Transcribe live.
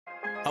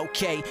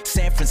Okay,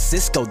 San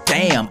Francisco,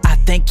 damn, I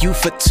thank you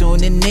for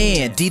tuning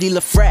in. Dee Dee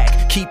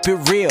LaFrac, keep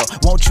it real,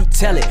 won't you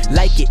tell it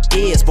like it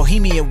is?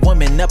 Bohemian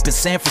woman up in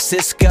San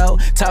Francisco,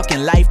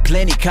 talking life,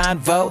 plenty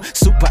convo,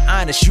 super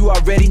honest, you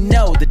already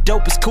know, the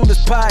dopest,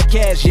 coolest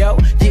podcast, yo.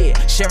 Yeah,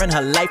 sharing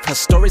her life, her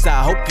stories,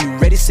 I hope you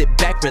ready, sit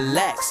back,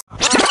 relax.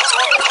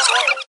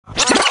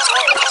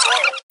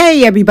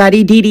 Hey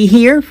everybody, Dee Dee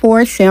here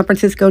for San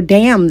Francisco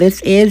Damn.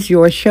 This is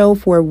your show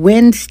for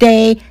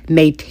Wednesday,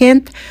 May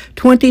 10th,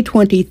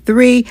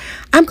 2023.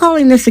 I'm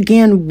calling this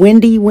again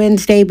Windy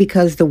Wednesday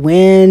because the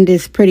wind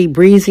is pretty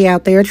breezy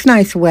out there. It's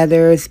nice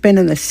weather. It's been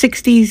in the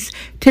 60s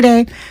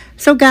today.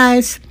 So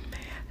guys,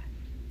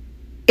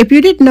 if you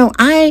didn't know,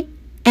 I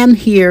am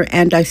here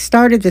and I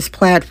started this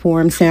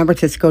platform, San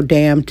Francisco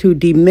Damn, to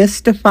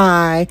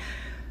demystify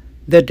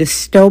the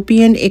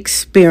dystopian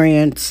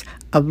experience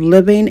of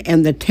living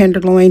in the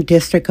Tenderloin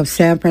district of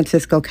San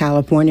Francisco,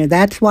 California.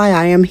 That's why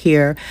I am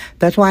here.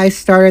 That's why I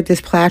started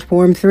this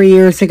platform 3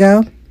 years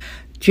ago,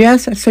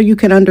 just so you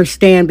can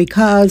understand,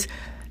 because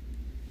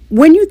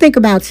when you think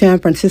about San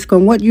Francisco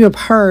and what you have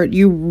heard,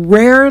 you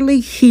rarely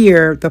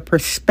hear the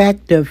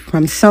perspective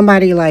from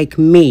somebody like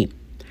me,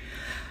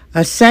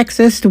 a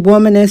sexist,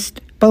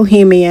 womanist,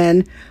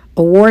 bohemian,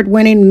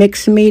 award-winning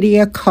mixed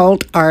media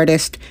cult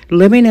artist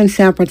living in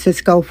San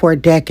Francisco for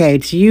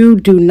decades. You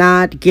do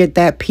not get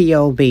that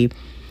POV.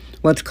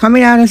 What's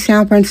coming out of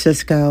San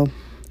Francisco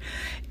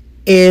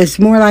is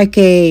more like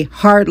a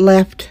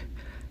hard-left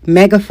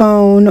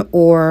megaphone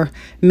or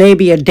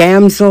maybe a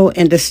damsel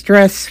in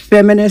distress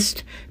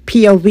feminist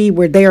POV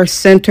where they are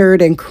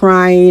centered and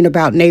crying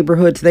about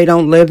neighborhoods they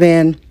don't live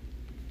in.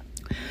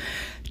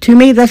 To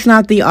me, that's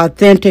not the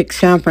authentic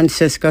San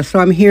Francisco, so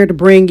I'm here to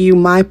bring you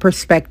my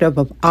perspective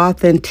of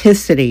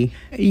authenticity.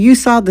 You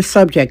saw the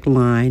subject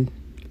line.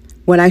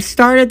 When I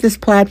started this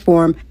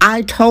platform,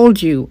 I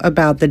told you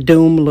about the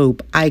doom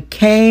loop. I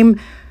came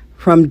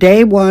from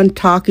day one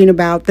talking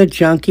about the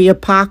junkie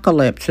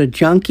apocalypse. A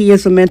junkie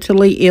is a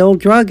mentally ill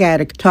drug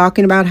addict,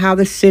 talking about how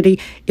the city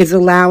is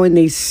allowing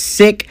these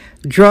sick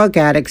drug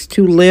addicts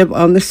to live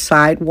on the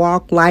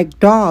sidewalk like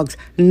dogs.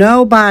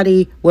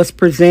 Nobody was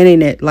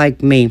presenting it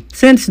like me.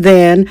 Since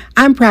then,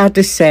 I'm proud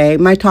to say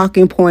my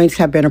talking points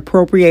have been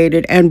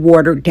appropriated and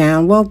watered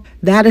down. Well,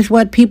 that is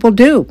what people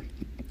do,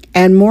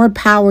 and more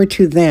power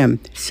to them.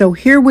 So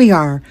here we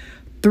are,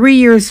 3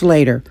 years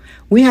later.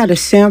 We had a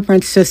San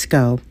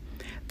Francisco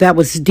that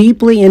was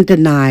deeply in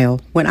denial.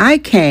 When I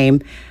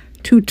came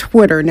to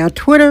Twitter, now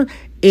Twitter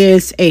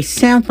is a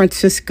San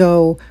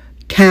Francisco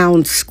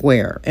town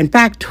square. In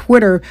fact,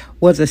 Twitter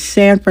was a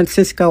San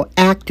Francisco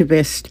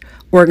activist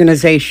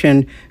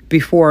organization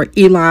before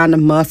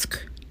Elon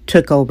Musk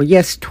took over.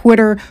 Yes,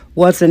 Twitter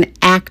was an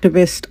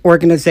activist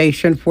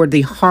organization for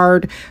the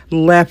hard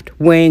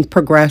left-wing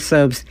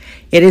progressives.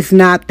 It is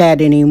not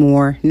that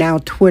anymore. Now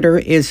Twitter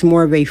is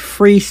more of a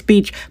free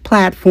speech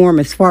platform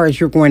as far as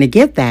you're going to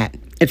get that.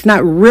 It's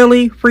not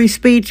really free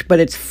speech, but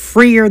it's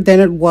freer than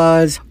it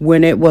was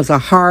when it was a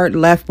hard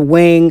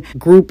left-wing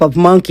group of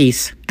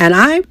monkeys. And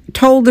I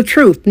told the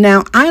truth.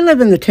 Now, I live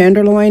in the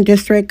Tenderloin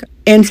district.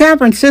 In San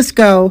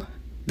Francisco,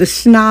 the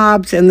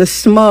snobs and the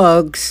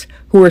smugs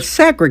who are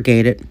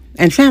segregated,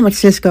 and San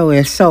Francisco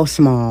is so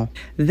small,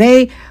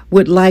 they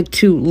would like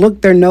to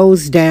look their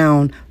nose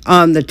down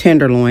on the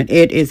Tenderloin.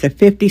 It is a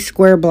 50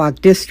 square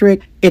block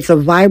district. It's a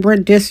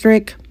vibrant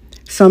district.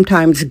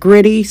 Sometimes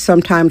gritty,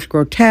 sometimes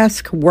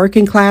grotesque,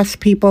 working class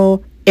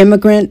people,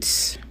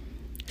 immigrants,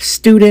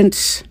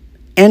 students,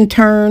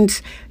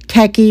 interns,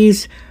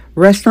 techies,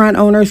 restaurant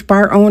owners,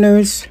 bar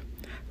owners,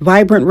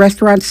 vibrant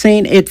restaurant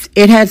scene. It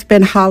has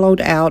been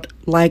hollowed out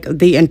like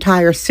the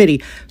entire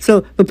city.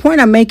 So the point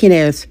I'm making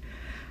is,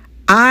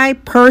 I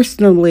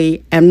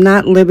personally am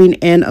not living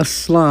in a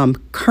slum.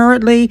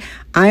 Currently,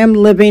 I am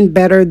living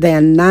better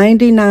than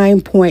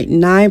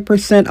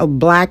 99.9% of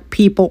black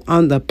people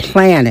on the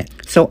planet.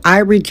 So I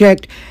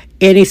reject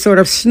any sort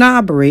of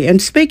snobbery. And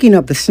speaking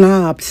of the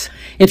snobs,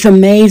 it's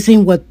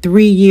amazing what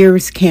 3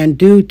 years can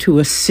do to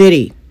a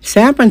city.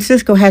 San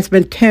Francisco has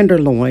been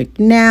tenderloined.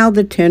 Now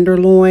the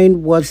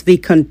Tenderloin was the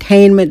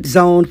containment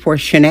zone for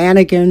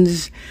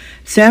shenanigans.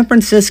 San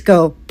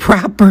Francisco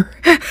proper.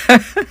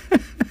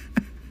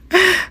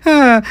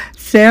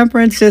 San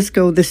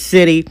Francisco, the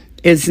city,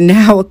 is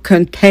now a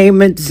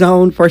containment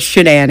zone for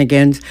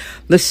shenanigans.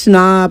 The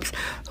snobs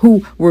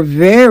who were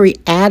very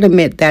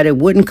adamant that it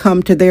wouldn't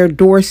come to their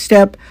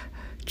doorstep,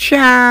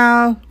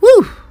 child,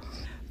 whew.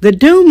 The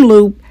doom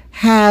loop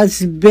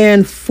has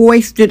been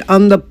foisted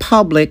on the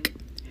public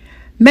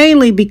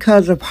mainly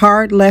because of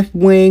hard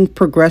left-wing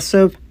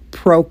progressive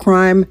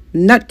pro-crime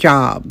nut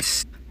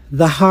jobs.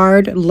 The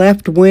hard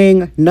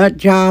left-wing nut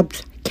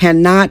jobs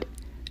cannot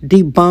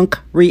debunk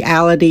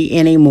reality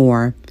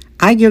anymore.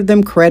 I give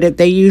them credit.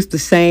 They use the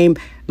same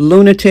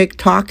lunatic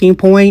talking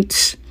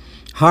points,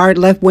 hard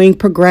left-wing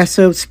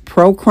progressives,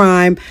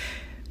 pro-crime.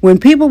 When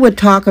people would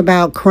talk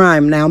about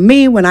crime, now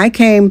me, when I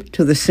came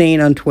to the scene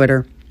on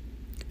Twitter,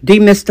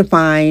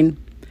 demystifying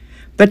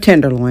the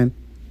Tenderloin,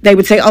 they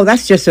would say, oh,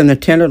 that's just in the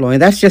Tenderloin.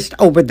 That's just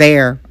over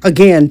there.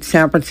 Again,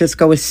 San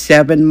Francisco is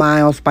 7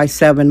 miles by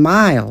 7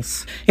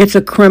 miles. It's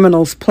a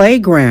criminal's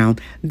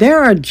playground.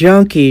 There are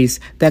junkies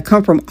that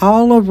come from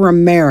all over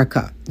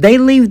America. They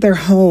leave their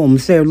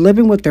homes. They're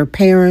living with their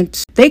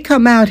parents. They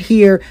come out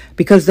here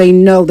because they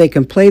know they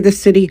can play the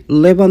city,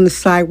 live on the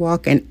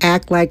sidewalk, and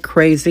act like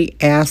crazy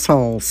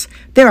assholes.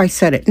 There, I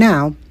said it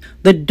now.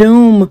 The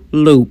doom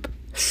loop.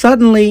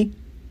 Suddenly,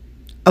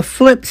 a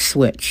flip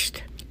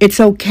switched. It's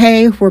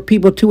okay for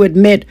people to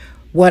admit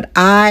what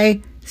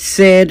I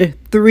said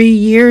 3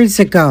 years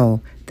ago,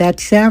 that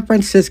San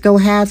Francisco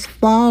has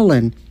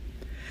fallen.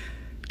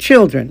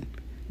 Children,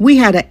 we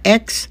had an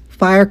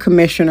ex-fire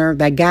commissioner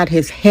that got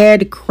his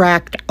head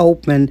cracked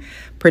open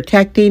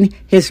protecting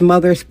his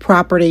mother's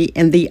property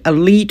in the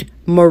elite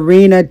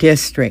Marina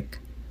District.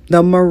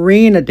 The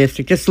Marina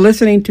District. Just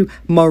listening to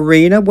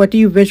Marina, what do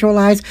you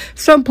visualize?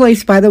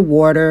 Someplace by the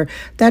water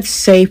that's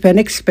safe and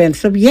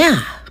expensive.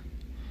 Yeah.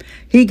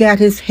 He got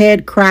his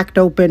head cracked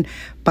open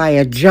by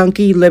a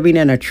junkie living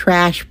in a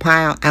trash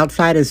pile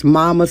outside his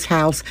mama's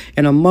house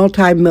in a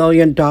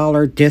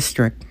multi-million-dollar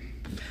district.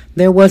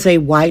 There was a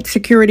white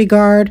security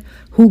guard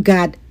who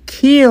got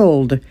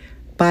killed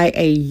by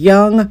a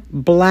young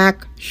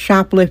black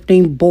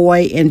shoplifting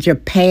boy in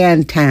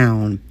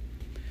Japantown.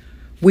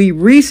 We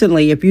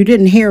recently, if you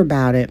didn't hear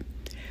about it,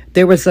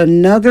 there was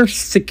another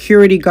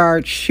security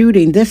guard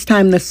shooting. This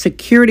time the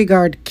security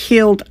guard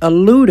killed a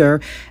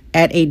looter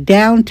at a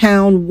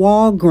downtown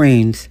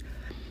Walgreens.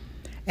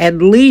 At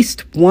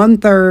least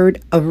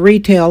 1/3 of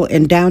retail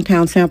in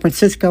downtown San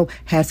Francisco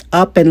has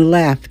up and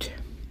left.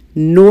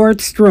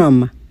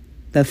 Nordstrom,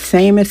 the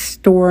famous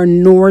store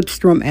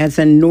Nordstrom, as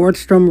in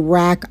Nordstrom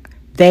Rack,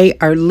 they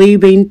are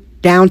leaving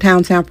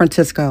downtown San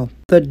Francisco.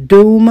 The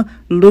doom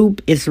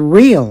loop is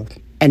real.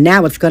 And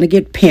now it's going to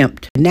get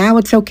pimped. Now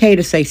it's okay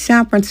to say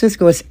San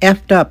Francisco is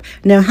effed up.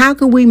 Now, how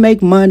can we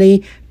make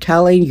money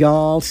telling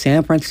y'all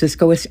San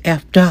Francisco is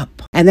effed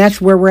up? And that's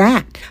where we're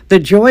at. The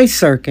joy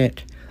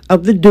circuit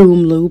of the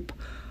doom loop.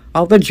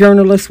 All the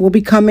journalists will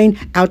be coming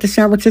out to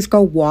San Francisco,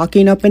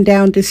 walking up and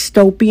down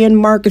dystopian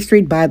Market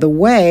Street. By the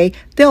way,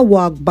 they'll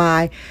walk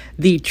by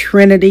the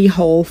Trinity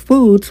Whole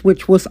Foods,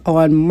 which was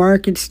on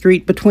Market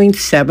Street between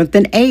 7th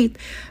and 8th.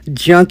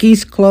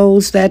 Junkies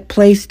closed that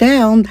place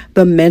down.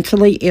 The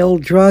mentally ill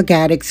drug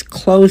addicts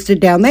closed it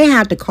down. They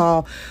had to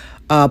call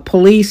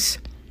police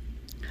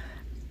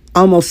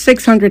almost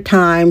 600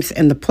 times,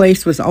 and the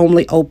place was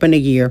only open a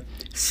year.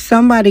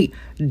 Somebody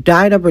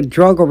died of a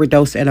drug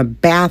overdose in a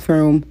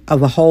bathroom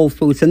of a Whole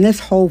Foods. And this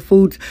Whole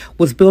Foods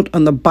was built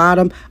on the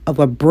bottom of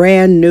a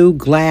brand new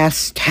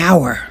glass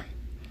tower.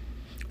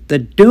 The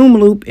doom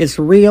loop is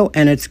real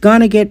and it's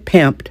going to get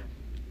pimped.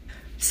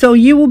 So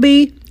you will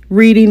be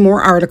reading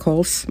more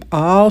articles.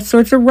 All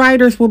sorts of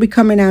writers will be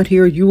coming out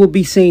here. You will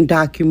be seeing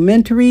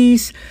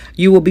documentaries.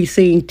 You will be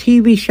seeing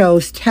TV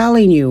shows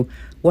telling you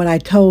what I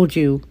told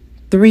you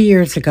 3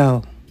 years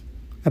ago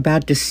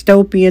about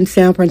dystopian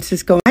San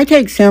Francisco. I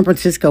take San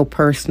Francisco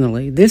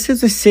personally. This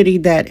is a city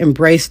that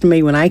embraced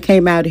me when I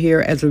came out here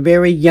as a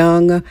very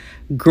young,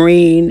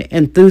 green,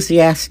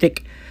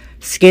 enthusiastic,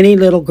 skinny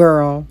little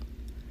girl.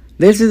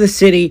 This is a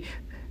city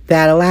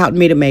that allowed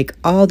me to make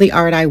all the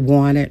art I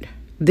wanted.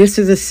 This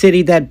is a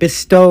city that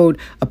bestowed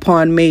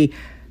upon me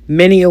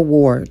many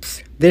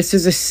awards. This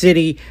is a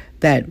city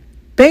that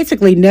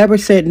basically never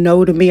said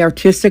no to me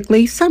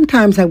artistically.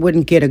 Sometimes I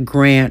wouldn't get a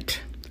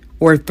grant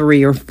or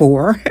 3 or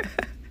 4.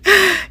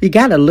 You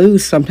got to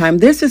lose sometime.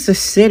 This is a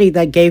city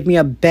that gave me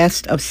a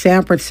Best of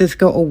San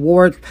Francisco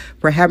award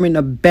for having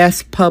the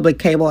best public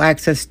cable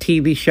access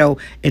TV show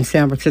in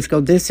San Francisco.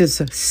 This is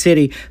a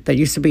city that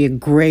used to be a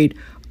great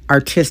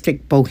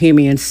artistic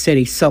bohemian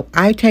city. So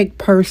I take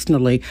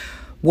personally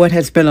what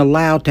has been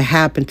allowed to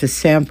happen to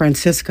San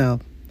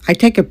Francisco. I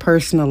take it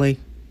personally.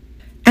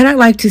 And I'd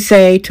like to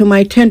say to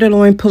my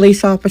Tenderloin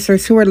police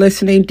officers who are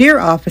listening, dear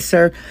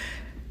officer,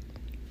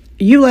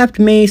 you left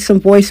me some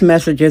voice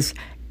messages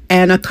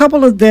and a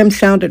couple of them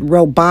sounded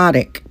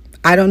robotic.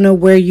 I don't know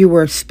where you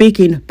were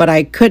speaking, but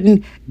I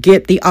couldn't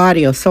get the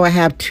audio. So I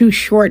have 2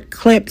 short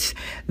clips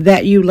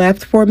that you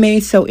left for me.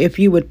 So if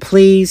you would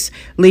please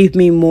leave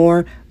me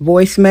more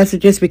voice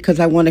messages, because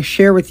I want to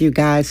share with you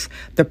guys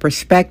the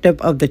perspective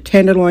of the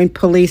Tenderloin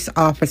police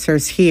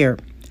officers here.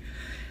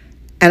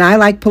 And I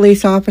like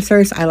police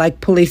officers. I like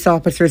police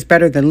officers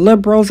better than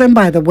liberals. And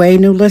by the way,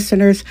 new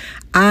listeners,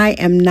 I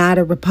am not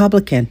a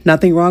Republican.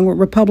 Nothing wrong with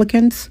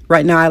Republicans.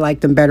 Right now, I like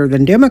them better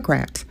than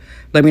Democrats.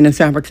 Living in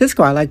San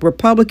Francisco, I like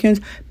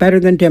Republicans better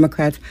than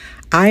Democrats.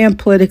 I am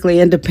politically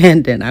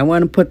independent. I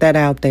want to put that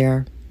out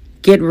there.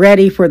 Get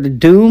ready for the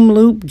doom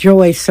loop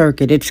joy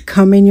circuit. It's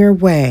coming your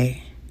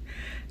way.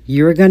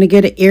 You're going to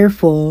get an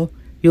earful.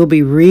 You'll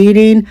be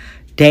reading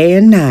day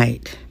and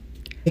night.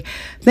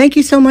 Thank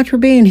you so much for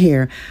being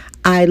here.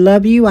 I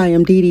love you. I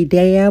am Dee Dee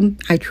Dam.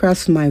 I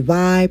trust my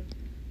vibe.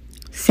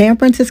 San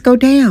Francisco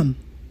Dam.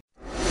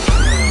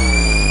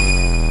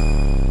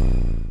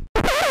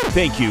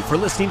 Thank you for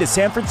listening to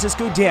San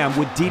Francisco Dam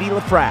with Dee Dee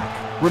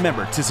LaFrac.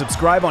 Remember to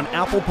subscribe on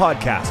Apple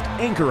Podcast,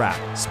 Anchor app,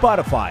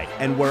 Spotify,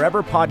 and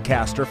wherever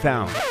podcasts are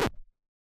found.